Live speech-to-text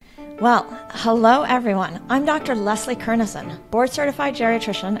Well, hello everyone. I'm Dr. Leslie Kernisan, board-certified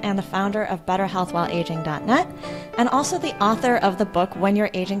geriatrician and the founder of BetterHealthWhileAging.net, and also the author of the book When Your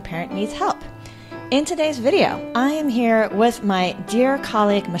Aging Parent Needs Help. In today's video, I am here with my dear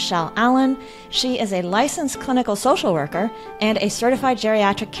colleague, Michelle Allen. She is a licensed clinical social worker and a certified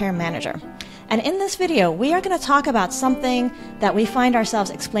geriatric care manager. And in this video, we are going to talk about something that we find ourselves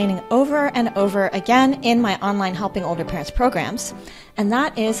explaining over and over again in my online Helping Older Parents programs, and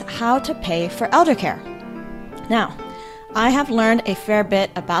that is how to pay for elder care. Now, I have learned a fair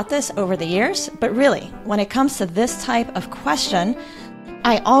bit about this over the years, but really, when it comes to this type of question,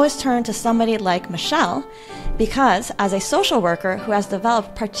 I always turn to somebody like Michelle because as a social worker who has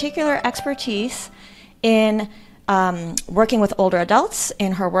developed particular expertise in working with older adults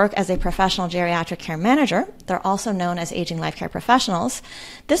in her work as a professional geriatric care manager, they're also known as aging life care professionals.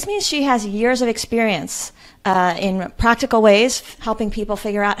 This means she has years of experience in practical ways helping people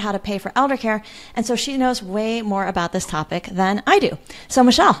figure out how to pay for elder care, and so she knows way more about this topic than I do. So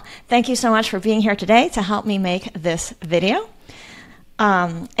Michelle, thank you so much for being here today to help me make this video.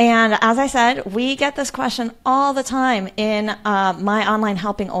 And as I said, we get this question all the time in my online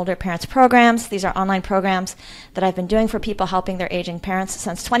Helping Older Parents programs. These are online programs that I've been doing for people helping their aging parents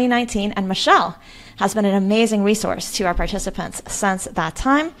since 2019, and Michelle has been an amazing resource to our participants since that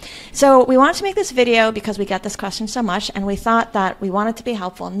time. So we wanted to make this video because we get this question so much, and we thought that we wanted to be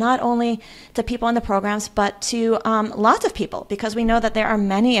helpful not only to people in the programs, but to lots of people, because we know that there are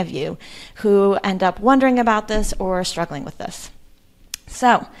many of you who end up wondering about this or struggling with this.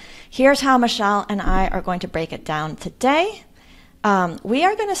 So here's how Michelle and I are going to break it down today. We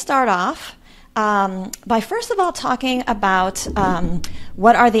are going to start off by first of all talking about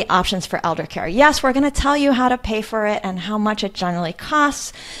what are the options for elder care. Yes, we're going to tell you how to pay for it and how much it generally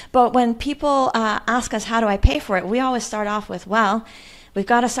costs, but when people ask us how do I pay for it, we always start off with, well, we've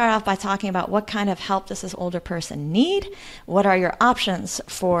got to start off by talking about what kind of help does this older person need, what are your options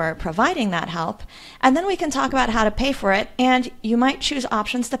for providing that help, and then we can talk about how to pay for it, and you might choose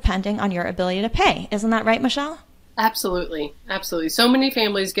options depending on your ability to pay. Isn't that right, Michelle? Absolutely, absolutely. So many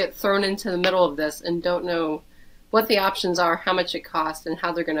families get thrown into the middle of this and don't know what the options are, how much it costs, and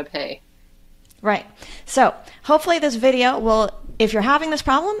how they're going to pay. Right. So hopefully this video will, if you're having this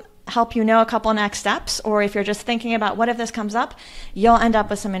problem, help you know a couple next steps, or if you're just thinking about what if this comes up, you'll end up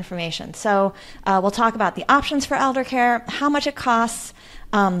with some information. So we'll talk about the options for elder care, how much it costs,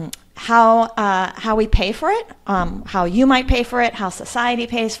 how we pay for it, how you might pay for it, how society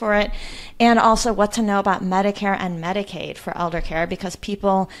pays for it, and also what to know about Medicare and Medicaid for elder care, because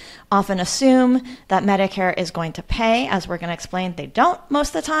people often assume that Medicare is going to pay. As we're going to explain, they don't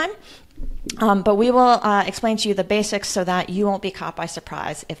most of the time. But we will explain to you the basics so that you won't be caught by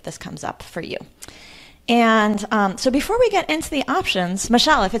surprise if this comes up for you. And so before we get into the options,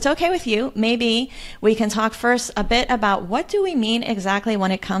 Michelle, if it's okay with you, maybe we can talk first a bit about what do we mean exactly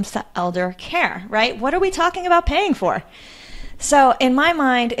when it comes to elder care, right? What are we talking about paying for? So in my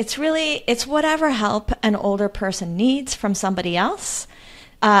mind, it's whatever help an older person needs from somebody else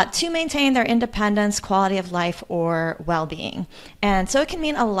to maintain their independence, quality of life, or well-being. And so it can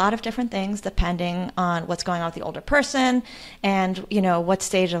mean a lot of different things depending on what's going on with the older person and, you know, what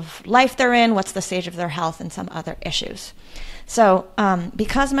stage of life they're in, what's the stage of their health, and some other issues. So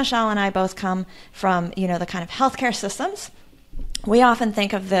because Michelle and I both come from, you know, the kind of healthcare systems, we often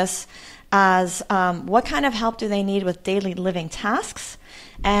think of this as what kind of help do they need with daily living tasks?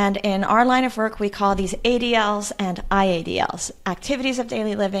 And in our line of work, we call these ADLs and IADLs, activities of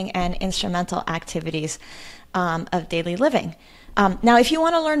daily living and instrumental activities of daily living. Now, if you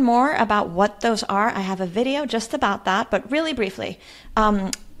want to learn more about what those are, I have a video just about that, but really briefly.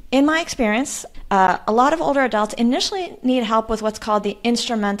 In my experience, a lot of older adults initially need help with what's called the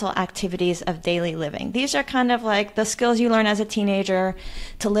instrumental activities of daily living. These are kind of like the skills you learn as a teenager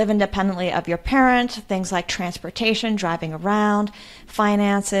to live independently of your parent, things like transportation, driving around,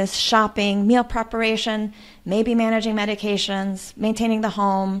 finances, shopping, meal preparation, maybe managing medications, maintaining the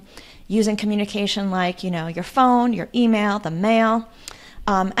home, using communication like, you know, your phone, your email, the mail.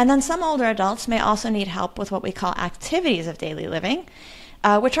 And then some older adults may also need help with what we call activities of daily living,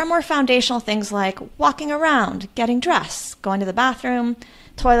 which are more foundational things like walking around, getting dressed, going to the bathroom,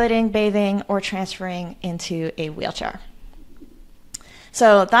 toileting, bathing, or transferring into a wheelchair.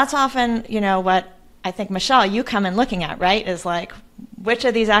 So that's often, you know, what I think, Michelle, you come in looking at, right, is like, which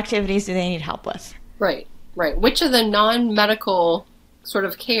of these activities do they need help with? Right, right. Which of the non-medical sort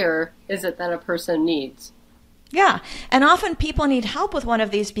of care is it that a person needs? Yeah, and often people need help with one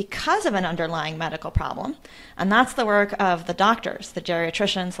of these because of an underlying medical problem. And that's the work of the doctors, the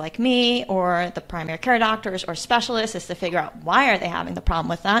geriatricians like me, or the primary care doctors or specialists, is to figure out why are they having the problem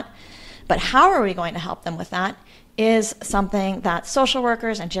with that. But how are we going to help them with that is something that social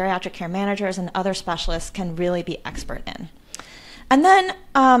workers and geriatric care managers and other specialists can really be expert in. And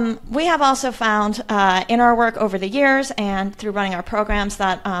then we have also found in our work over the years and through running our programs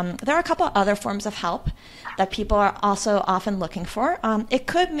that there are a couple other forms of help that people are also often looking for. It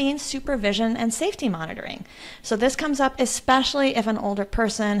could mean supervision and safety monitoring. So this comes up especially if an older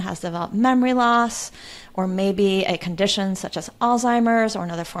person has developed memory loss or maybe a condition such as Alzheimer's or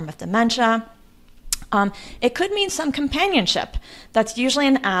another form of dementia. It could mean some companionship. That's usually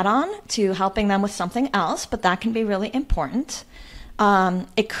an add-on to helping them with something else, but that can be really important.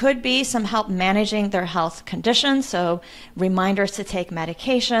 It could be some help managing their health conditions, so reminders to take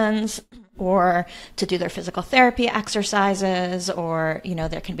medications or to do their physical therapy exercises, or,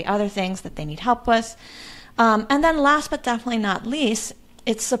 there can be other things that they need help with. And then last but definitely not least,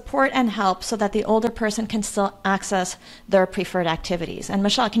 it's support and help so that the older person can still access their preferred activities. And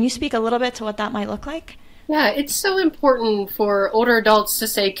Michelle, can you speak a little bit to what that might look like? Yeah, it's so important for older adults to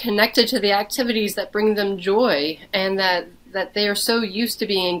stay connected to the activities that bring them joy and that they are so used to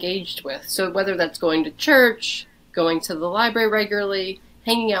being engaged with. So whether that's going to church, going to the library regularly,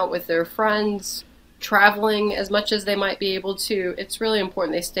 hanging out with their friends, traveling as much as they might be able to, it's really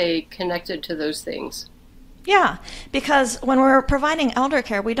important they stay connected to those things. Yeah, because when we're providing elder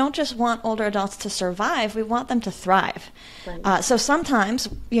care, we don't just want older adults to survive, we want them to thrive. Right. So sometimes,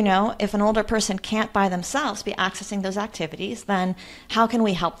 if an older person can't by themselves be accessing those activities, then how can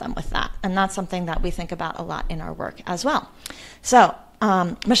we help them with that? And that's something that we think about a lot in our work as well. So,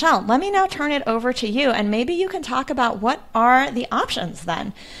 Michelle, let me now turn it over to you, and maybe you can talk about what are the options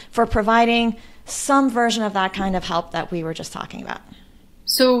then for providing some version of that kind of help that we were just talking about.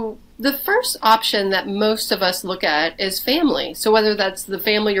 So the first option that most of us look at is family. So whether that's the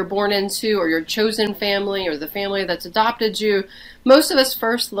family you're born into or your chosen family or the family that's adopted you, most of us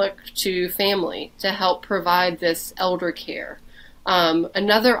first look to family to help provide this elder care.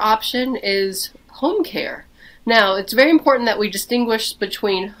 Another option is home care. Now, it's very important that we distinguish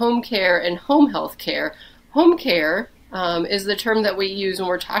between home care and home health care. Home care is the term that we use when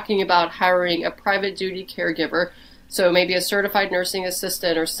we're talking about hiring a private duty caregiver. So maybe a certified nursing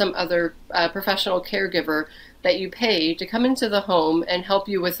assistant or some other professional caregiver that you pay to come into the home and help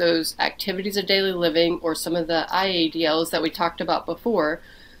you with those activities of daily living or some of the IADLs that we talked about before.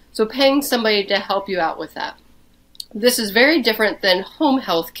 So paying somebody to help you out with that. This is very different than home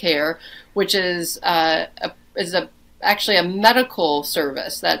health care, which is actually a medical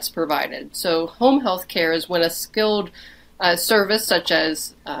service that's provided. So home health care is when a skilled service such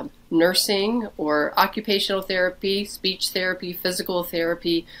as nursing or occupational therapy, speech therapy, physical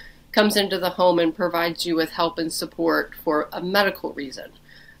therapy comes into the home and provides you with help and support for a medical reason.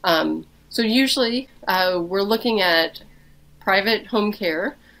 So usually we're looking at private home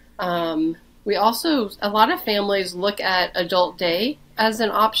care. We also, a lot of families look at adult day as an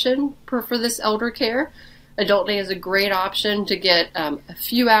option for this elder care. Adult day is a great option to get a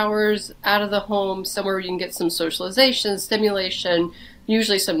few hours out of the home, somewhere you can get some socialization, stimulation,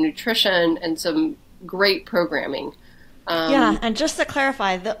 usually some nutrition, and some great programming. Yeah, and just to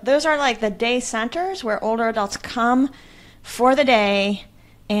clarify, those are like the day centers where older adults come for the day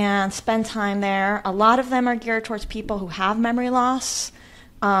and spend time there. A lot of them are geared towards people who have memory loss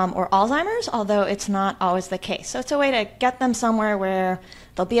or Alzheimer's, although it's not always the case. So it's a way to get them somewhere where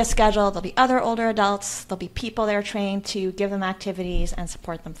there'll be a schedule, there'll be other older adults, there'll be people there trained to give them activities and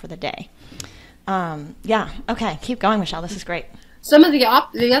support them for the day. Okay, keep going, Michelle, this is great. Some of the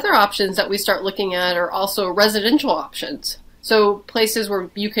other options that we start looking at are also residential options. So places where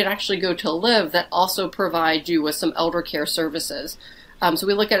you can actually go to live that also provide you with some elder care services. So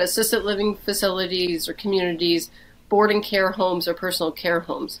we look at assisted living facilities or communities, boarding care homes or personal care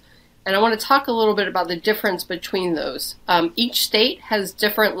homes. And I want to talk a little bit about the difference between those. Each state has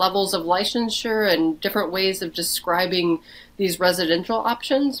different levels of licensure and different ways of describing these residential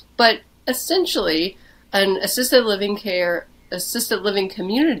options, but essentially an assisted living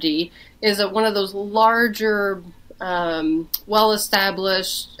community is one of those larger,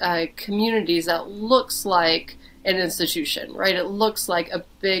 well-established communities that looks like an institution, right? It looks like a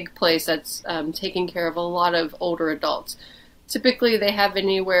big place that's taking care of a lot of older adults. Typically, they have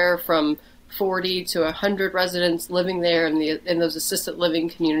anywhere from 40 to 100 residents living there in those assisted living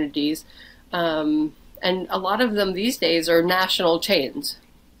communities. And a lot of them these days are national chains,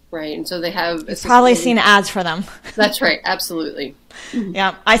 right? And so they have... You've probably seen ads for them. That's right, absolutely.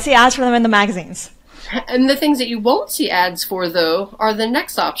 Yeah, I see ads for them in the magazines. And the things that you won't see ads for, though, are the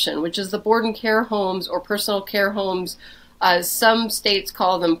next option, which is the board and care homes or personal care homes. Some states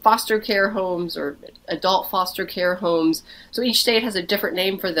call them foster care homes or adult foster care homes. So each state has a different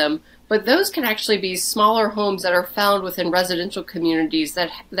name for them. But those can actually be smaller homes that are found within residential communities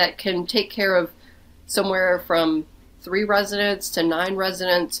that can take care of somewhere from 3 residents to 9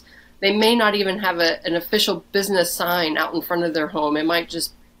 residents. They may not even have an official business sign out in front of their home. It might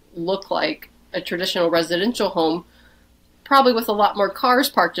just look like a traditional residential home, probably with a lot more cars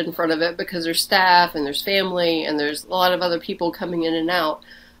parked in front of it because there's staff and there's family and there's a lot of other people coming in and out.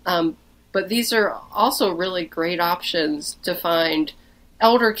 But these are also really great options to find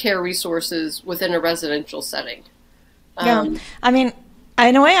elder care resources within a residential setting. Yeah, I mean,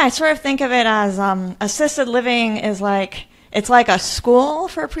 in a way, I sort of think of it as assisted living is like, it's like a school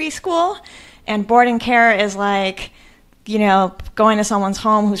for preschool, and boarding care is like, you know, going to someone's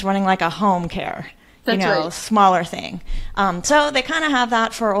home who's running like a home care, That's right. smaller thing. So they kind of have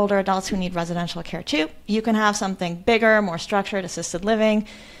that for older adults who need residential care too. You can have something bigger, more structured, assisted living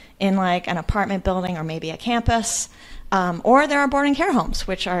in like an apartment building or maybe a campus. Or there are boarding care homes,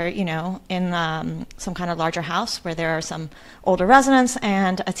 which are, you know, in some kind of larger house where there are some older residents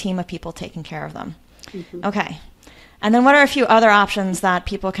and a team of people taking care of them. Mm-hmm. Okay. And then what are a few other options that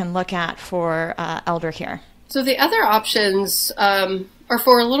people can look at for elder care? So the other options are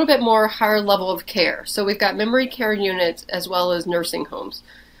for a little bit more higher level of care. So we've got memory care units as well as nursing homes.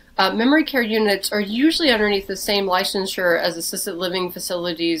 Memory care units are usually underneath the same licensure as assisted living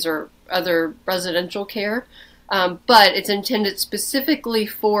facilities or other residential care. But it's intended specifically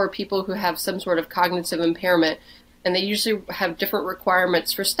for people who have some sort of cognitive impairment, and they usually have different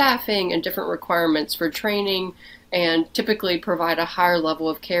requirements for staffing and different requirements for training, and typically provide a higher level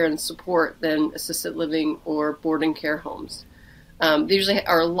of care and support than assisted living or boarding care homes. They usually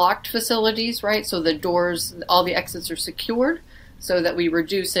are locked facilities, right? So the doors, all the exits are secured so that we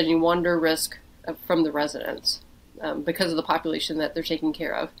reduce any wander risk from the residents because of the population that they're taking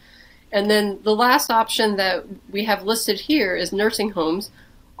care of. And then the last option that we have listed here is nursing homes,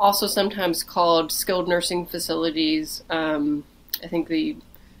 also sometimes called skilled nursing facilities. I think they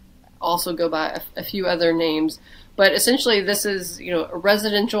also go by a few other names. But essentially this is, you know, a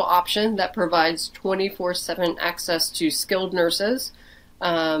residential option that provides 24/7 access to skilled nurses.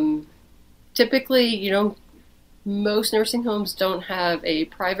 Typically, you know, most nursing homes don't have a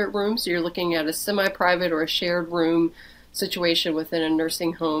private room, so you're looking at a semi-private or a shared room situation within a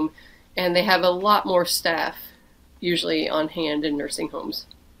nursing home. And they have a lot more staff usually on hand in nursing homes.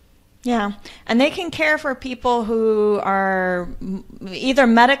 Yeah, and they can care for people who are either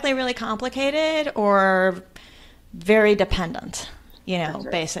medically really complicated or very dependent, you know, That's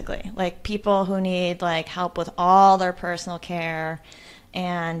right. basically. Like people who need like help with all their personal care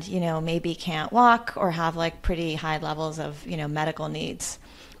and, you know, maybe can't walk or have like pretty high levels of, you know, medical needs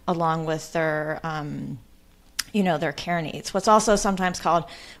along with their you know, their care needs. What's also sometimes called,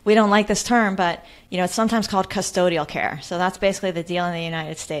 we don't like this term, but, you know, it's sometimes called custodial care. So that's basically the deal in the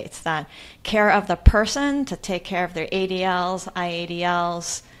United States, that care of the person to take care of their ADLs,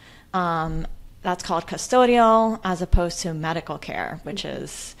 IADLs, that's called custodial as opposed to medical care, which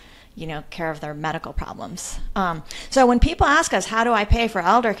is, you know, care of their medical problems. So when people ask us, how do I pay for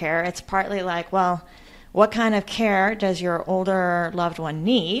elder care? It's partly like, well, what kind of care does your older loved one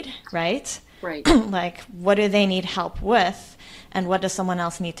need, right? Right. Like, what do they need help with? And what does someone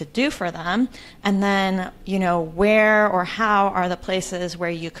else need to do for them? And then, you know, where or how are the places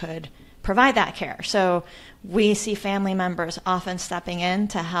where you could provide that care? So we see family members often stepping in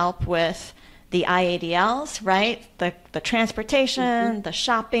to help with the IADLs, right? The transportation, the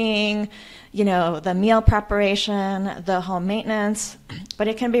shopping, you know, the meal preparation, the home maintenance. But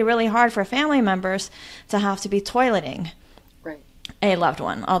it can be really hard for family members to have to be toileting a loved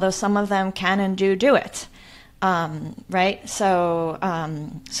one, although some of them can and do it, right? So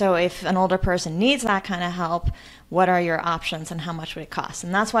if an older person needs that kind of help, what are your options and how much would it cost?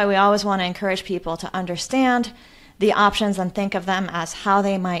 And that's why we always want to encourage people to understand the options and think of them as how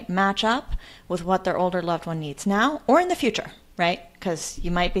they might match up with what their older loved one needs now or in the future, right? Because you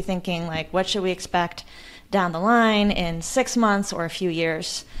might be thinking, like, what should we expect down the line in 6 months or a few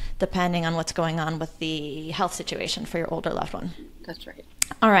years, depending on what's going on with the health situation for your older loved one. That's right.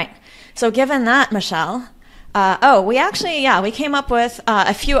 All right. So given that, Michelle, we came up with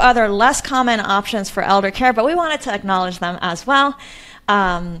a few other less common options for elder care, but we wanted to acknowledge them as well.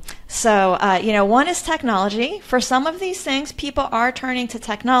 One is technology. For some of these things, people are turning to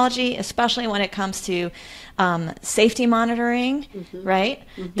technology, especially when it comes to safety monitoring, right?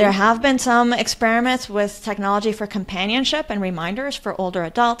 There have been some experiments with technology for companionship and reminders for older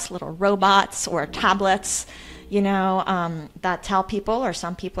adults, little robots or tablets, that tell people, or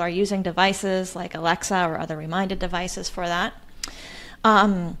some people are using devices like Alexa or other reminded devices for that.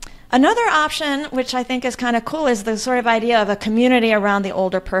 Another option, which I think is kind of cool, is the sort of idea of a community around the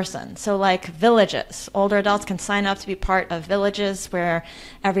older person. So like villages. Older adults can sign up to be part of villages where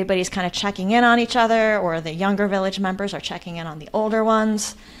everybody's kind of checking in on each other, or the younger village members are checking in on the older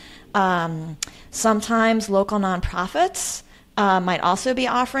ones. Sometimes local nonprofits might also be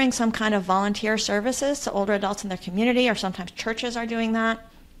offering some kind of volunteer services to older adults in their community, or sometimes churches are doing that.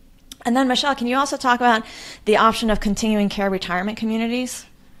 And then, Michelle, can you also talk about the option of continuing care retirement communities?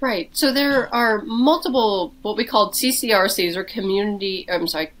 Right. So there are multiple what we call CCRCs, or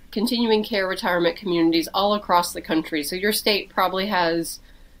continuing care retirement communities, all across the country. So your state probably has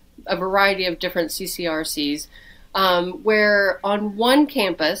a variety of different CCRCs, where on one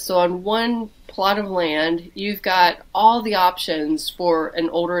campus, so on one plot of land, you've got all the options for an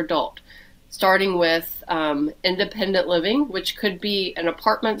older adult, starting with independent living, which could be an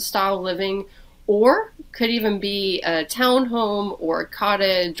apartment-style living, or could even be a townhome or a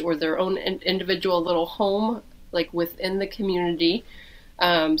cottage or their own individual little home, like within the community.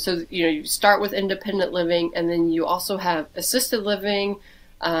 So, you start with independent living, and then you also have assisted living,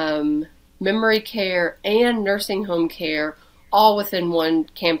 memory care, and nursing home care, all within one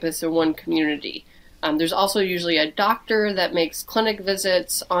campus or one community. There's also usually a doctor that makes clinic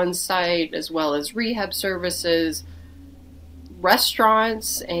visits on site, as well as rehab services,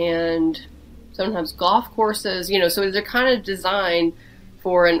 restaurants, and sometimes golf courses, so they're kind of designed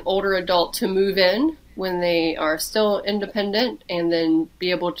for an older adult to move in when they are still independent, and then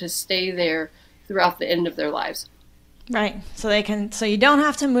be able to stay there throughout the end of their lives. Right. So you don't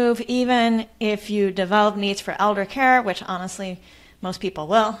have to move even if you develop needs for elder care, which honestly most people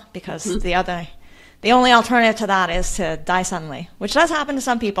will, because the only alternative to that is to die suddenly, which does happen to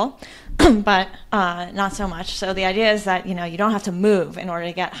some people, but not so much. So the idea is that, you don't have to move in order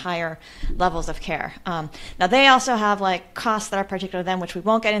to get higher levels of care. Now, they also have costs that are particular to them, which we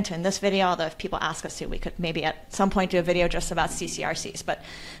won't get into in this video, although if people ask us to, we could maybe at some point do a video just about CCRCs. But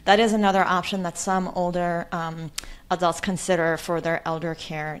that is another option that some older adults consider for their elder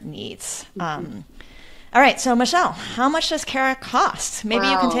care needs. All right, so Michelle, how much does care cost? Maybe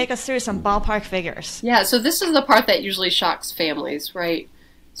you can take us through some ballpark figures. Yeah, so this is the part that usually shocks families, right?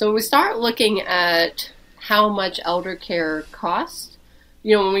 So when we start looking at how much elder care costs,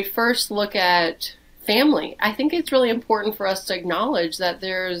 when we first look at family, I think it's really important for us to acknowledge that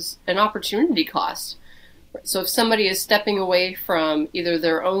there's an opportunity cost. So if somebody is stepping away from either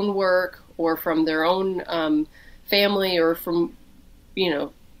their own work or from their own family, or from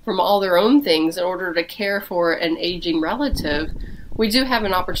all their own things in order to care for an aging relative, we do have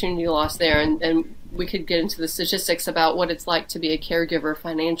an opportunity loss there, and we could get into the statistics about what it's like to be a caregiver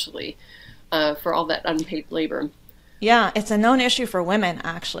financially for all that unpaid labor. Yeah, it's a known issue for women,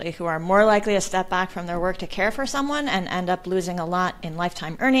 actually, who are more likely to step back from their work to care for someone and end up losing a lot in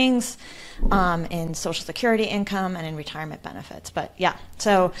lifetime earnings, in Social Security income, and in retirement benefits. But yeah,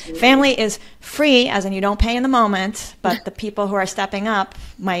 so family is free, as in you don't pay in the moment, but the people who are stepping up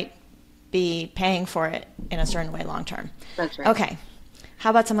might be paying for it in a certain way long term. That's right. Okay. How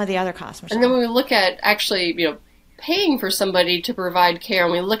about some of the other costs, Michelle? And then when we look at actually, paying for somebody to provide care,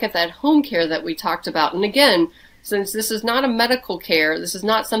 and we look at that home care that we talked about, and again, since this is not a medical care, this is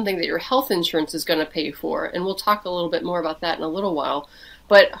not something that your health insurance is going to pay for, and we'll talk a little bit more about that in a little while.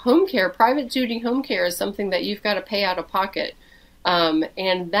 But home care, private duty home care, is something that you've got to pay out of pocket,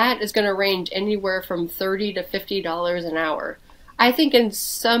 and that is going to range anywhere from $30 to $50 an hour. I think in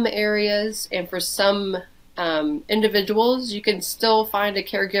some areas and for some individuals, you can still find a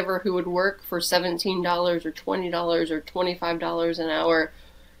caregiver who would work for $17 or $20 or $25 an hour.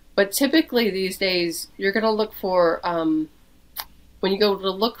 But typically these days, you're going to look for, when you go to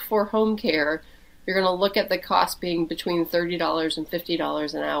look for home care, you're going to look at the cost being between $30 and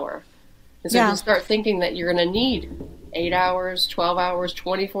 $50 an hour. And so you start thinking that you're going to need 8 hours, 12 hours,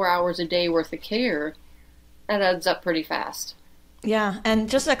 24 hours a day worth of care. That adds up pretty fast. Yeah, and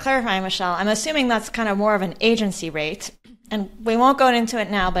just to clarify, Michelle, I'm assuming that's kind of more of an agency rate. And we won't go into it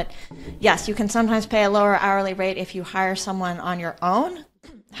now, but yes, you can sometimes pay a lower hourly rate if you hire someone on your own.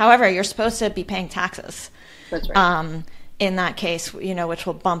 However, you're supposed to be paying taxes. That's right. In that case, which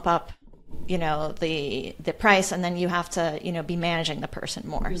will bump up, the price, and then you have to, be managing the person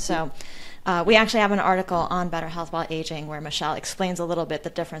more. Mm-hmm. So We actually have an article on Better Health While Aging where Michelle explains a little bit the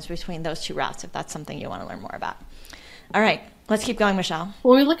difference between those two routes, if that's something you want to learn more about. All right, let's keep going, Michelle.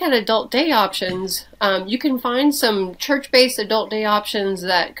 When we look at adult day options, you can find some church-based adult day options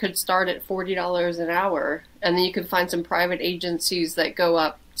that could start at $40 an hour, and then you can find some private agencies that go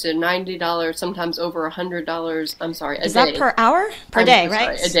up to $90, sometimes over $100. I'm sorry, a day. Is that per hour? Per day,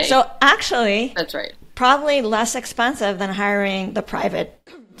 right? Sorry, a day. So actually, that's right. Probably less expensive than hiring the private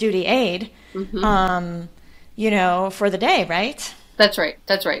duty aid, for the day, right? That's right.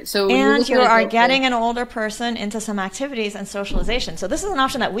 That's right. So and you are getting an older person into some activities and socialization. So this is an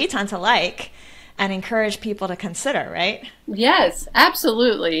option that we tend to like and encourage people to consider, right? Yes,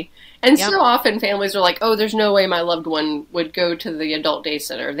 absolutely. And so often families are like, oh, there's no way my loved one would go to the adult day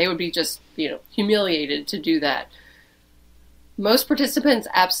center. They would be just, humiliated to do that. Most participants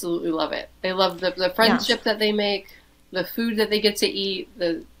absolutely love it. They love the friendship that they make, the food that they get to eat,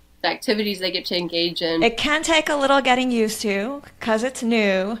 the activities they get to engage in. It can take a little getting used to because it's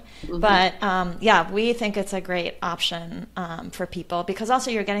new, but we think it's a great option for people because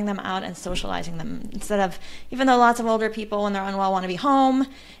also you're getting them out and socializing them instead of, even though lots of older people when they're unwell want to be home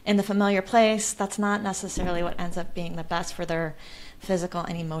in the familiar place, that's not necessarily what ends up being the best for their physical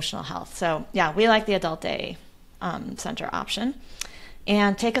and emotional health. So we like the adult day center option.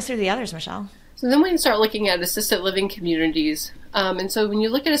 And take us through the others, Michelle. So then we can start looking at assisted living communities. And so when you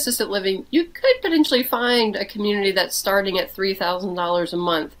look at assisted living, you could potentially find a community that's starting at $3,000 a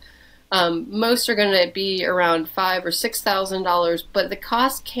month. Most are going to be around $5,000 or $6,000, but the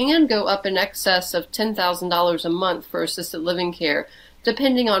cost can go up in excess of $10,000 a month for assisted living care,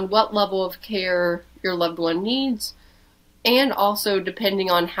 depending on what level of care your loved one needs, and also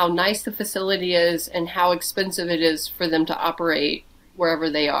depending on how nice the facility is and how expensive it is for them to operate wherever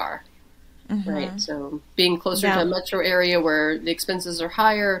they are. Right. So being closer to a metro area where the expenses are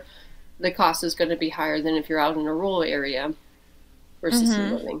higher, the cost is going to be higher than if you're out in a rural area for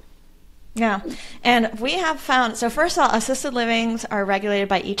assisted living. Yeah. And we have found, so first of all, assisted livings are regulated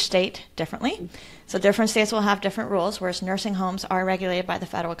by each state differently. So different states will have different rules, whereas nursing homes are regulated by the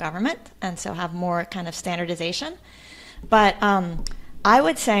federal government and so have more kind of standardization. But I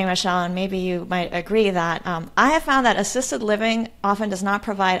would say, Michelle, and maybe you might agree that I have found that assisted living often does not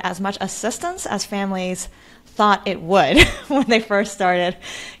provide as much assistance as families thought it would when they first started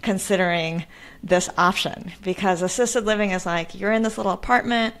considering this option. Because assisted living is like, you're in this little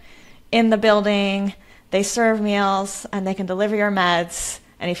apartment in the building, they serve meals, and they can deliver your meds.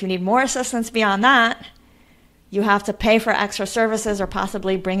 And if you need more assistance beyond that, you have to pay for extra services or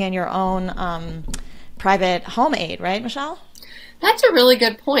possibly bring in your own private home aid, right, Michelle? That's a really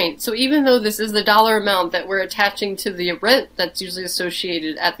good point. So even though this is the dollar amount that we're attaching to the rent that's usually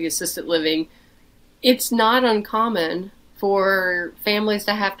associated at the assisted living, it's not uncommon for families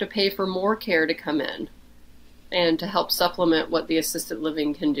to have to pay for more care to come in and to help supplement what the assisted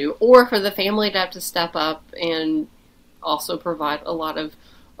living can do, or for the family to have to step up and also provide a lot of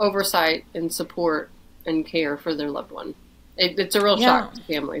oversight and support and care for their loved one. It's a real shock to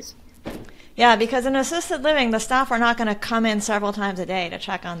families. Yeah, because in assisted living, the staff are not going to come in several times a day to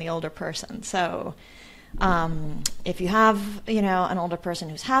check on the older person. So if you have, an older person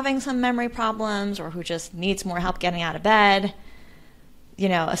who's having some memory problems or who just needs more help getting out of bed,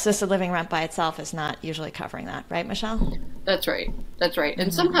 assisted living rent by itself is not usually covering that. Right, Michelle? That's right. That's right.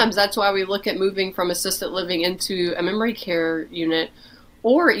 And sometimes that's why we look at moving from assisted living into a memory care unit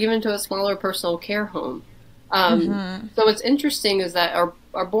or even to a smaller personal care home. So what's interesting is that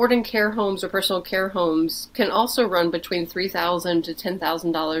our boarding care homes or personal care homes can also run between $3,000 to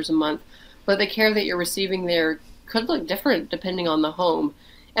 $10,000 a month, but the care that you're receiving there could look different depending on the home.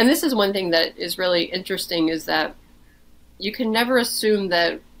 And this is one thing that is really interesting is that you can never assume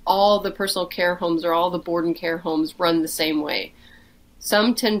that all the personal care homes or all the boarding care homes run the same way.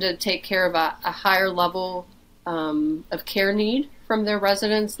 Some tend to take care of a higher level of care need from their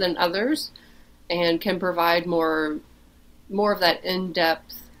residents than others, and can provide more of that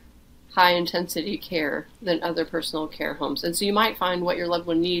in-depth, high-intensity care than other personal care homes. And so you might find what your loved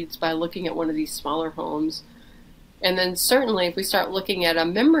one needs by looking at one of these smaller homes. And then certainly if we start looking at a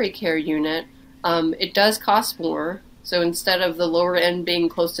memory care unit, it does cost more. So instead of the lower end being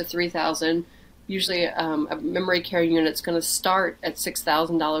close to $3,000, usually a memory care unit is going to start at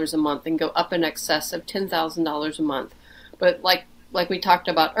 $6,000 a month and go up in excess of $10,000 a month. But like we talked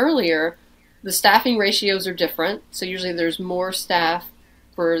about earlier, the staffing ratios are different, so usually there's more staff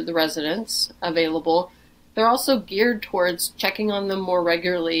for the residents available. They're also geared towards checking on them more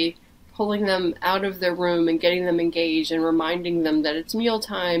regularly, pulling them out of their room and getting them engaged and reminding them that it's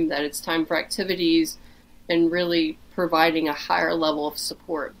mealtime, that it's time for activities, and really providing a higher level of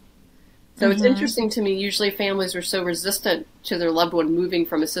support. So it's interesting to me, usually families are so resistant to their loved one moving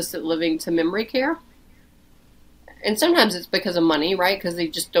from assisted living to memory care. And sometimes it's because of money, right? Because they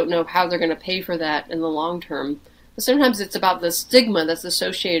just don't know how they're going to pay for that in the long term. But sometimes it's about the stigma that's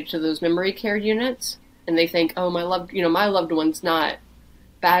associated to those memory care units. And they think, oh, my loved one's not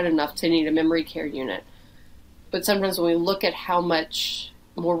bad enough to need a memory care unit. But sometimes when we look at how much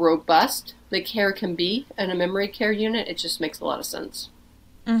more robust the care can be in a memory care unit, it just makes a lot of sense.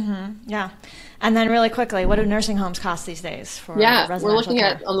 Yeah. And then really quickly, what do nursing homes cost these days for residential we're looking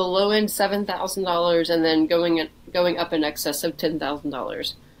care? at on the low end $7,000 and then going up in excess of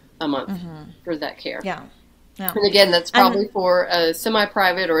 $10,000 a month for that care. Yeah. And again, that's probably for a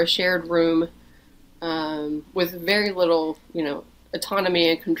semi-private or a shared room with very little, autonomy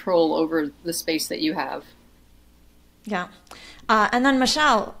and control over the space that you have. Yeah. And then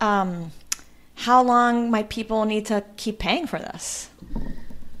Michelle, how long might people need to keep paying for this?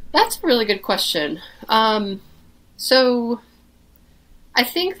 That's a really good question. So I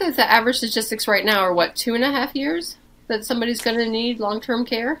think that the average statistics right now are 2.5 years that somebody's going to need long-term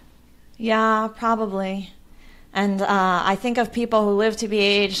care? Yeah, probably. And I think of people who live to be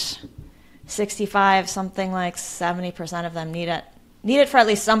age 65, something like 70% of them need it for at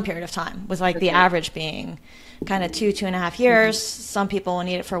least some period of time, with the average being kind of 2.5 years. Some people will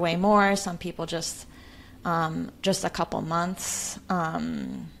need it for way more. Some people just a couple months.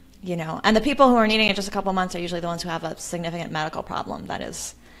 And the people who are needing it just a couple months are usually the ones who have a significant medical problem that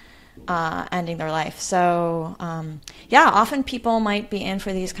is ending their life. So, often people might be in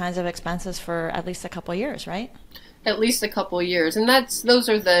for these kinds of expenses for at least a couple years, right? At least a couple of years. And those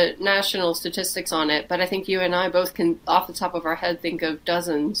are the national statistics on it. But I think you and I both can, off the top of our head, think of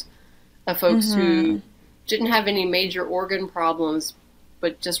dozens of folks who didn't have any major organ problems,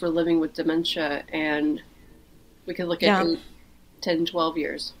 but just were living with dementia. And we could look at 10, 12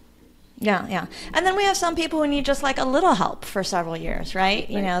 years. Yeah. And then we have some people who need just a little help for several years, right?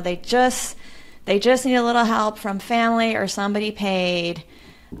 They just need a little help from family or somebody paid.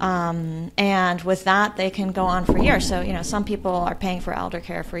 And with that, they can go on for years. So, some people are paying for elder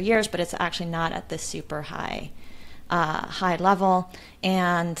care for years, but it's actually not at this super high level.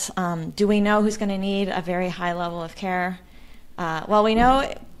 And do we know who's going to need a very high level of care? Well, we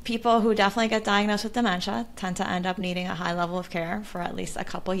know people who definitely get diagnosed with dementia tend to end up needing a high level of care for at least a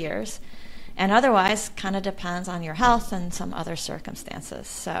couple years. And otherwise, kind of depends on your health and some other circumstances.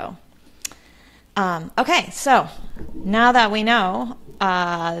 So, okay, so now that we know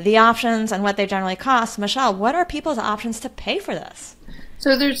the options and what they generally cost, Michelle, what are people's options to pay for this?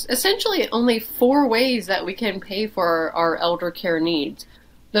 So there's essentially only 4 ways that we can pay for our elder care needs.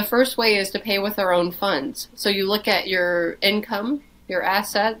 The first way is to pay with our own funds. So you look at your income, your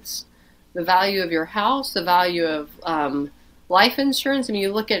assets, the value of your house, the value of life insurance. I mean,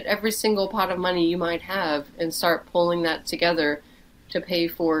 you look at every single pot of money you might have and start pulling that together to pay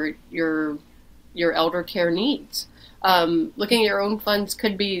for your elder care needs. Looking at your own funds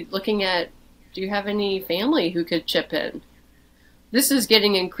could be looking at, do you have any family who could chip in? This is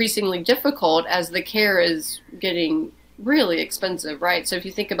getting increasingly difficult as the care is getting really expensive, right? So if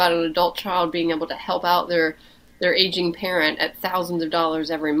you think about an adult child being able to help out their aging parent at thousands of dollars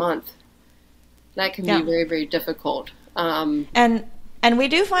every month, that can be very, very difficult. And we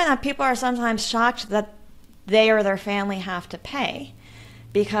do find that people are sometimes shocked that they or their family have to pay,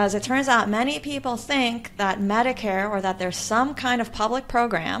 because it turns out many people think that Medicare, or that there's some kind of public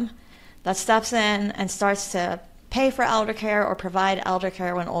program that steps in and starts to pay for elder care or provide elder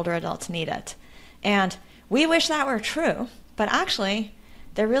care when older adults need it. And we wish that were true, but actually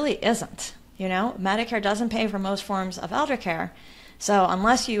there really isn't. Medicare doesn't pay for most forms of elder care. So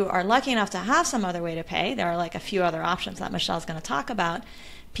unless you are lucky enough to have some other way to pay, there are a few other options that Michelle's going to talk about.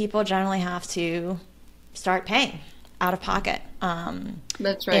 People generally have to start paying out of pocket.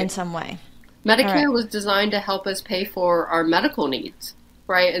 That's right. In some way. Medicare was designed to help us pay for our medical needs,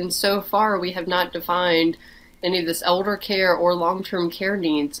 right? And so far we have not defined any of this elder care or long-term care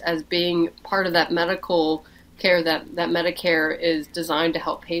needs as being part of that medical care that Medicare is designed to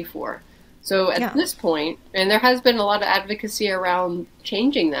help pay for. So at this point, and there has been a lot of advocacy around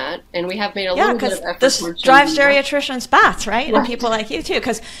changing that, and we have made a little bit of effort. This drives geriatricians bats, right? And people like you too,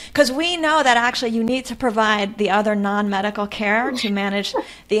 because we know that actually you need to provide the other non-medical care to manage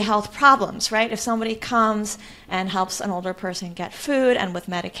the health problems, right? If somebody comes and helps an older person get food and with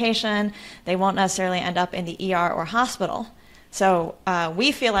medication, they won't necessarily end up in the ER or hospital. So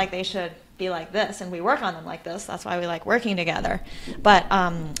we feel like they should be like this, and we work on them like this. That's why we like working together. But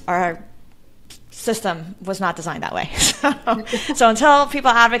our system was not designed that way. So until people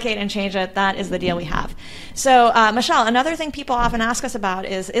advocate and change it, that is the deal we have. So Michelle, another thing people often ask us about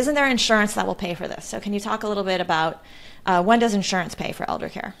is, isn't there insurance that will pay for this? So can you talk a little bit about when does insurance pay for elder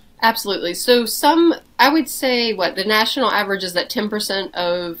care? Absolutely. So I would say the national average is that 10%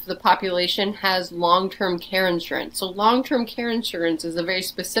 of the population has long-term care insurance. So long-term care insurance is a very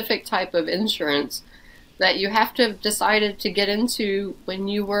specific type of insurance that you have to have decided to get into when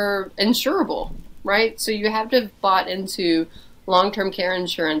you were insurable, right? So you have to have bought into long-term care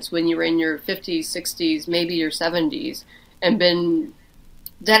insurance when you were in your 50s, 60s, maybe your 70s, and been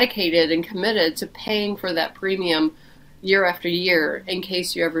dedicated and committed to paying for that premium year after year in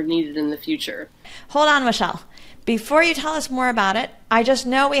case you ever need it in the future. Hold on, Michelle. Before you tell us more about it, I just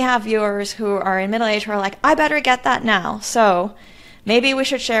know we have viewers who are in middle age who are like, I better get that now. So maybe we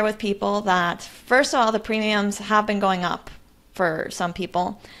should share with people that, first of all, the premiums have been going up for some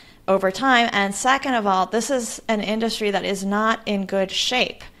people over time. And second of all, this is an industry that is not in good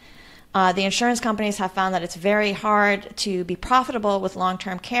shape. The insurance companies have found that it's very hard to be profitable with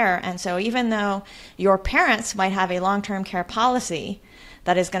long-term care. And so even though your parents might have a long-term care policy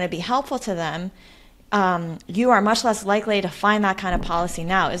that is going to be helpful to them, you are much less likely to find that kind of policy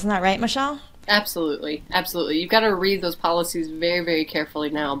now. Isn't that right, Michelle? Absolutely. Absolutely. You've got to read those policies very, very carefully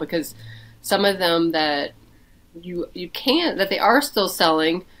now, because some of them that that they are still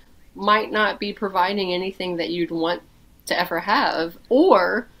selling might not be providing anything that you'd want to ever have,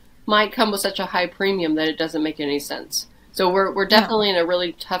 or might come with such a high premium that it doesn't make any sense. So we're definitely in a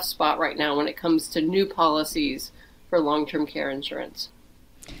really tough spot right now when it comes to new policies for long-term care insurance.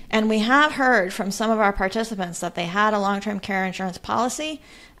 And we have heard from some of our participants that they had a long-term care insurance policy,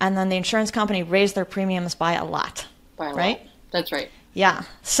 and then the insurance company raised their premiums by a lot. Right? That's right. Yeah.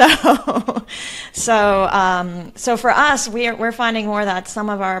 So for us, we're finding more that some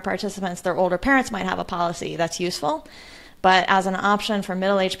of our participants, their older parents might have a policy that's useful. But as an option for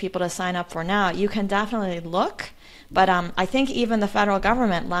middle-aged people to sign up for now, you can definitely look. But I think even the federal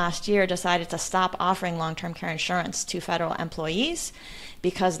government last year decided to stop offering long-term care insurance to federal employees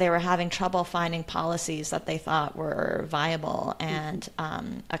because they were having trouble finding policies that they thought were viable and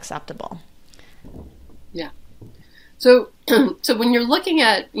acceptable. Yeah. So when you're looking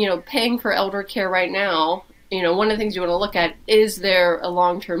at, paying for elder care right now, one of the things you want to look at, is there a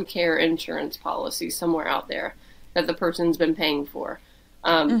long-term care insurance policy somewhere out there that the person's been paying for?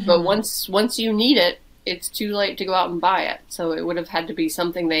 But once you need it, it's too late to go out and buy it. So it would have had to be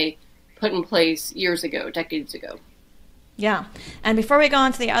something they put in place years ago, decades ago. Yeah. And before we go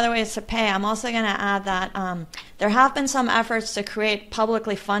on to the other ways to pay, I'm also going to add that there have been some efforts to create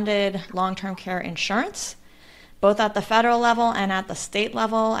publicly funded long-term care insurance, both at the federal level and at the state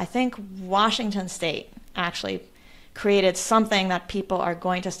level. I think Washington State actually created something that people are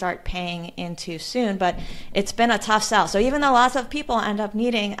going to start paying into soon, but it's been a tough sell. So even though lots of people end up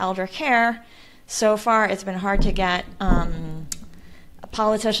needing elder care, so far it's been hard to get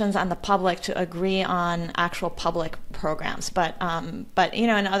politicians and the public to agree on actual public programs. But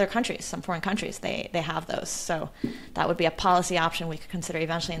in other countries, some foreign countries, they have those. So that would be a policy option we could consider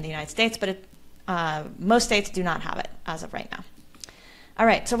eventually in the United States, but most states do not have it as of right now. All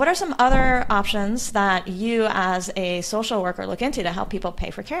right, so what are some other options that you as a social worker look into to help people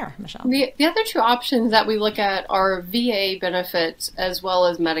pay for care, Michelle? The other two options that we look at are VA benefits as well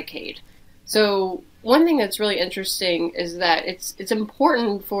as Medicaid. So one thing that's really interesting is that it's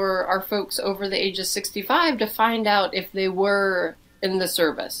important for our folks over the age of 65 to find out if they were in the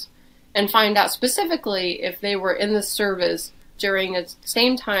service, and find out specifically if they were in the service during a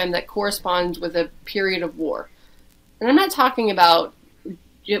same time that corresponds with a period of war. And I'm not talking about,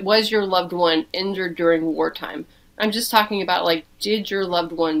 was your loved one injured during wartime? I'm just talking about, did your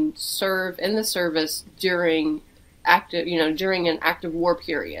loved one serve in the service during an active war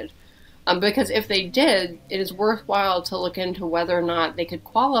period? Because if they did, it is worthwhile to look into whether or not they could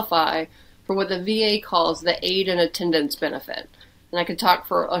qualify for what the VA calls the aid and attendance benefit. And I could talk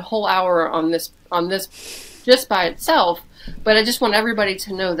for a whole hour on this just by itself, but I just want everybody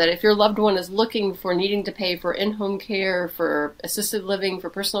to know that if your loved one is looking for needing to pay for in-home care, for assisted living,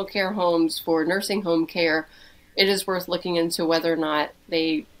 for personal care homes, for nursing home care, it is worth looking into whether or not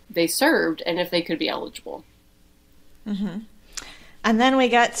they served and if they could be eligible. Mm-hmm. And then we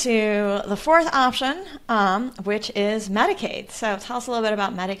get to the fourth option, which is Medicaid. So tell us a little bit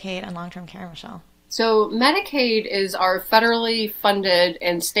about Medicaid and long-term care, Michelle. So Medicaid is our federally funded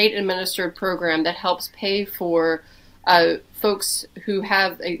and state-administered program that helps pay for folks who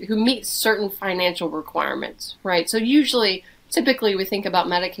meet certain financial requirements, right? So typically we think about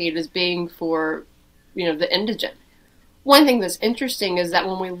Medicaid as being for, the indigent, One thing that's interesting is that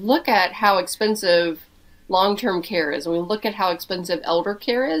when we look at how expensive long-term care is, and we look at how expensive elder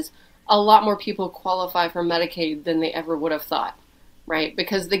care is, a lot more people qualify for Medicaid than they ever would have thought, right?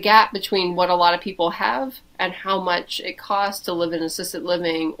 Because the gap between what a lot of people have and how much it costs to live in assisted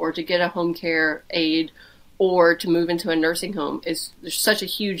living or to get a home care aid or to move into a nursing home there's such a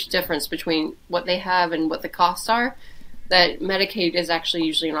huge difference between what they have and what the costs are, that Medicaid is actually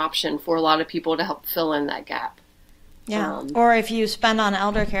usually an option for a lot of people to help fill in that gap. Yeah. Or if you spend on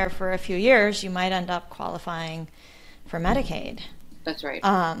elder care for a few years, you might end up qualifying for Medicaid. That's right.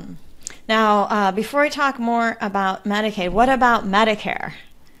 Now, before we talk more about Medicaid, what about Medicare?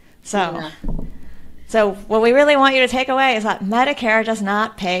 So what we really want you to take away is that Medicare does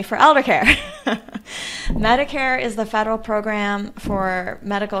not pay for elder care. Medicare is the federal program for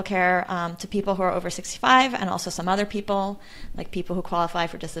medical care to people who are over 65 and also some other people, like people who qualify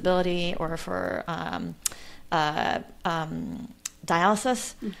for disability or for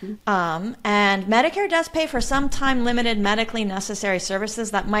dialysis. And Medicare does pay for some time-limited medically necessary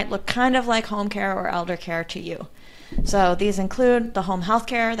services that might look kind of like home care or elder care to you. So these include the home health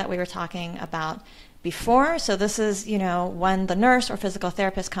care that we were talking about before. So this is, when the nurse or physical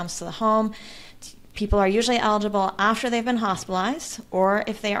therapist comes to the home. People are usually eligible after they've been hospitalized or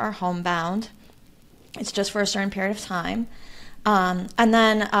if they are homebound. It's just for a certain period of time. And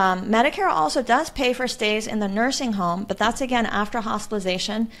then Medicare also does pay for stays in the nursing home, but that's again after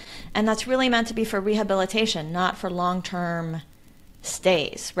hospitalization, and that's really meant to be for rehabilitation, not for long-term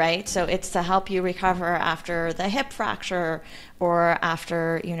stays, right? So it's to help you recover after the hip fracture or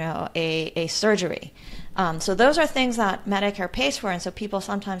after, a surgery. So those are things that Medicare pays for, and so people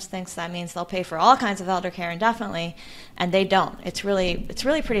sometimes think that means they'll pay for all kinds of elder care indefinitely, and they don't. It's really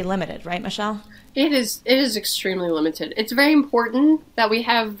pretty limited, right, Michelle? It is extremely limited. It's very important that we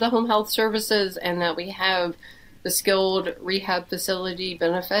have the home health services and that we have the skilled rehab facility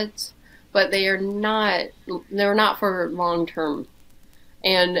benefits, but they're not for long term.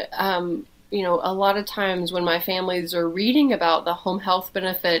 And a lot of times when my families are reading about the home health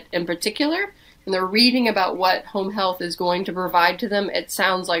benefit in particular, and they're reading about what home health is going to provide to them, it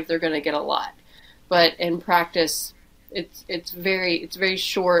sounds like they're going to get a lot. But in practice, it's very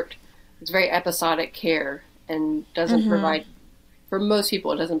short. It's very episodic care and doesn't provide, for most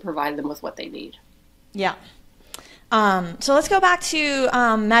people, it doesn't provide them with what they need. Yeah. So let's go back to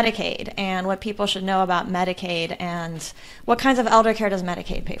Medicaid and what people should know about Medicaid and what kinds of elder care does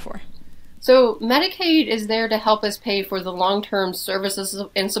Medicaid pay for? So Medicaid is there to help us pay for the long-term services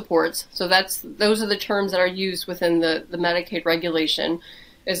and supports. So those are the terms that are used within the Medicaid regulation.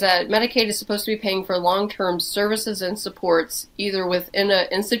 Is that Medicaid is supposed to be paying for long-term services and supports either within an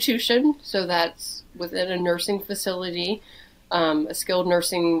institution, so that's within a nursing facility, a skilled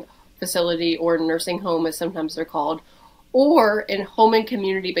nursing facility or nursing home as sometimes they're called, or in home and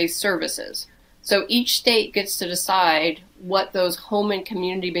community-based services. So each state gets to decide what those home and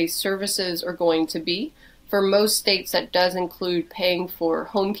community-based services are going to be. For most states, that does include paying for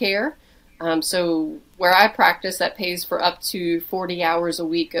home care. So where I practice, that pays for up to 40 hours a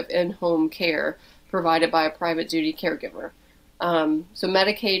week of in-home care provided by a private duty caregiver. So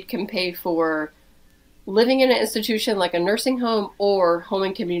Medicaid can pay for living in an institution like a nursing home or home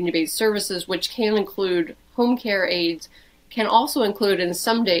and community-based services, which can include home care aides, can also include in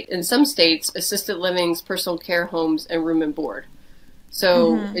some states assisted livings, personal care homes, and room and board.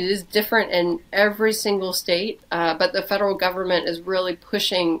 So it is different in every single state, but the federal government is really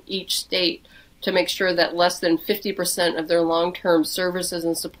pushing each state to make sure that less than 50% of their long-term services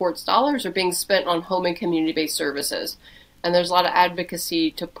and supports dollars are being spent on home and community-based services. And there's a lot of advocacy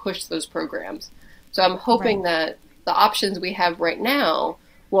to push those programs. So I'm hoping that the options we have right now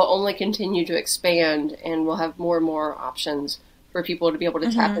will only continue to expand, and we'll have more and more options for people to be able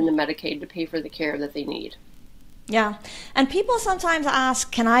to tap into Medicaid to pay for the care that they need. Yeah. And people sometimes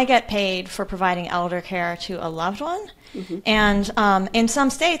ask, can I get paid for providing elder care to a loved one? And in some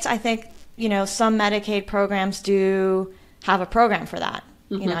states, I think, some Medicaid programs do have a program for that.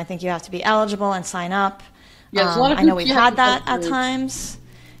 I think you have to be eligible and sign up. Yeah, I know we've had that at times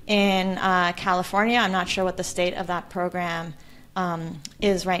in California. I'm not sure what the state of that program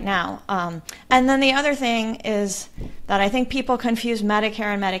is right now. And then the other thing is that I think people confuse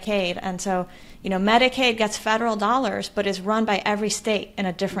Medicare and Medicaid. And so, Medicaid gets federal dollars, but is run by every state in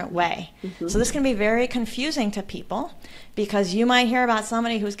a different way. So this can be very confusing to people because you might hear about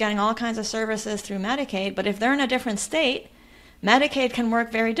somebody who's getting all kinds of services through Medicaid, but if they're in a different state, Medicaid can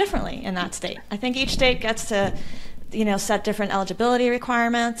work very differently in that state. I think each state gets to, set different eligibility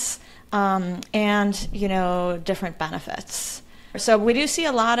requirements and, different benefits. So we do see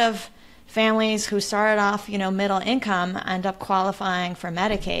a lot of families who started off, middle income end up qualifying for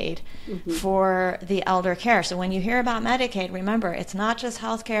Medicaid for the elder care. So when you hear about Medicaid, remember, it's not just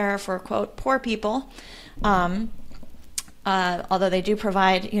health care for, quote, poor people, although they do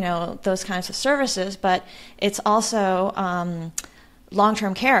provide, those kinds of services, but it's also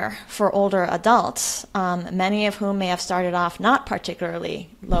long-term care for older adults, many of whom may have started off not particularly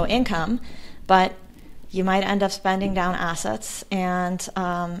low income, but you might end up spending down assets and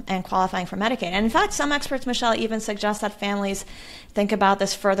qualifying for Medicaid. And in fact, some experts, Michelle, even suggest that families think about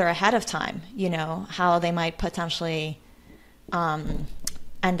this further ahead of time, how they might potentially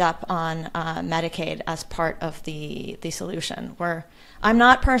end up on Medicaid as part of the solution. Where I'm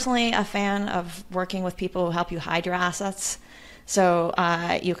not personally a fan of working with people who help you hide your assets so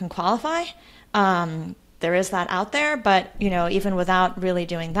you can qualify. There is that out there, but even without really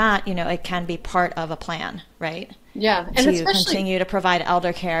doing that, it can be part of a plan, right? Yeah, and to continue to provide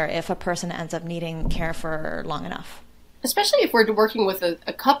elder care if a person ends up needing care for long enough. Especially if we're working with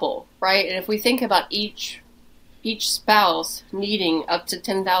a couple, right? And if we think about each spouse needing up to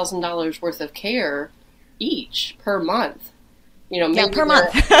 $10,000 worth of care each per month, maybe per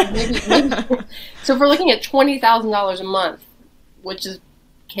month. maybe. So if we're looking at $20,000 a month, which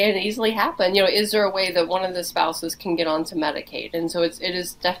can easily happen. Is there a way that one of the spouses can get onto Medicaid? And so it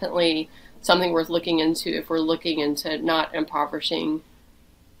is definitely something worth looking into if we're looking into not impoverishing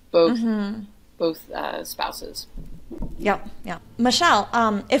both spouses. Yep.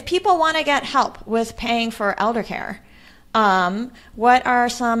 Michelle, if people want to get help with paying for elder care, what are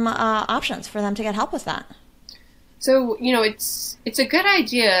some options for them to get help with that? So, it's a good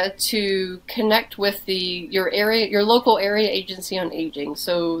idea to connect with your local area agency on aging.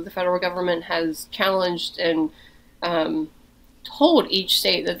 So the federal government has challenged and told each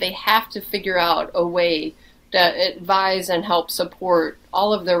state that they have to figure out a way to advise and help support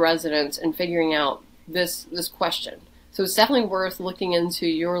all of their residents in figuring out this question. So it's definitely worth looking into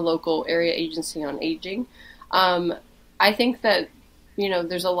your local area agency on aging. I think that,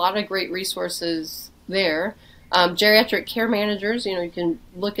 there's a lot of great resources there. Geriatric care managers, you can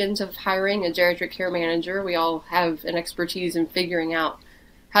look into hiring a geriatric care manager. We all have an expertise in figuring out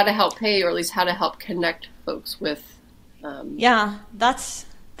how to help pay, or at least how to help connect folks with. Yeah, that's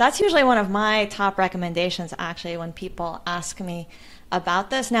usually one of my top recommendations, actually, when people ask me about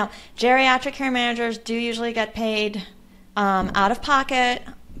this. Now, geriatric care managers do usually get paid out of pocket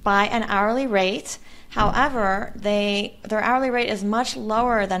by an hourly rate. However, their hourly rate is much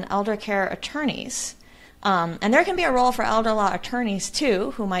lower than elder care attorneys. And there can be a role for elder law attorneys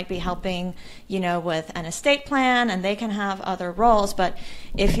too, who might be helping, with an estate plan, and they can have other roles. But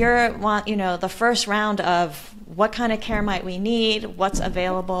if you're the first round of what kind of care might we need, what's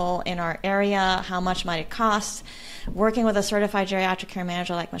available in our area, how much might it cost, working with a certified geriatric care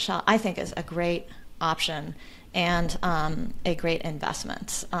manager like Michelle, I think is a great option and a great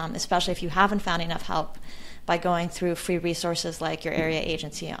investment, especially if you haven't found enough help by going through free resources like your area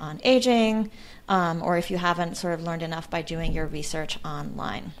agency on aging, or if you haven't sort of learned enough by doing your research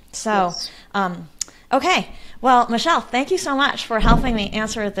online. So, yes. Okay. Well, Michelle, thank you so much for helping me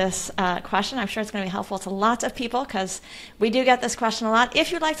answer this question. I'm sure it's going to be helpful to lots of people because we do get this question a lot.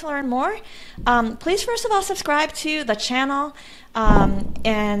 If you'd like to learn more, please first of all subscribe to the channel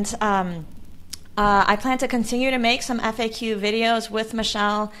I plan to continue to make some FAQ videos with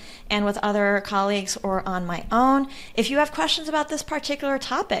Michelle and with other colleagues or on my own. If you have questions about this particular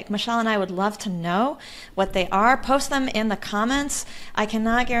topic, Michelle and I would love to know what they are. Post them in the comments. I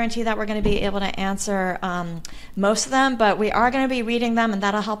cannot guarantee that we're going to be able to answer most of them, but we are going to be reading them, and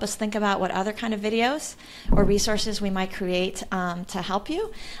that'll help us think about what other kind of videos or resources we might create to help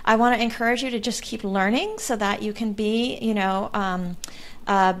you. I want to encourage you to just keep learning so that you can be,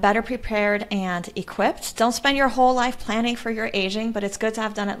 better prepared and equipped. Don't spend your whole life planning for your aging, but it's good to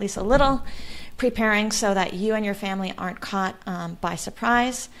have done at least a little preparing so that you and your family aren't caught by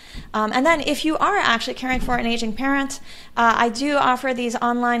surprise. And then if you are actually caring for an aging parent, I do offer these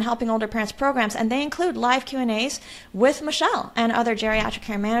online Helping Older Parents programs, and they include live Q&As with Michelle and other geriatric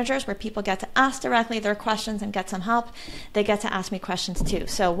care managers where people get to ask directly their questions and get some help. They get to ask me questions too.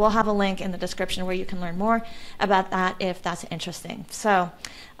 So we'll have a link in the description where you can learn more about that if that's interesting. So,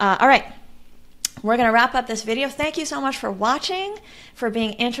 all right. We're going to wrap up this video. Thank you so much for watching, for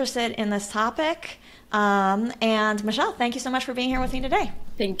being interested in this topic. And Michelle, thank you so much for being here with me today.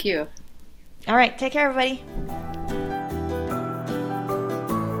 Thank you. All right. Take care, everybody.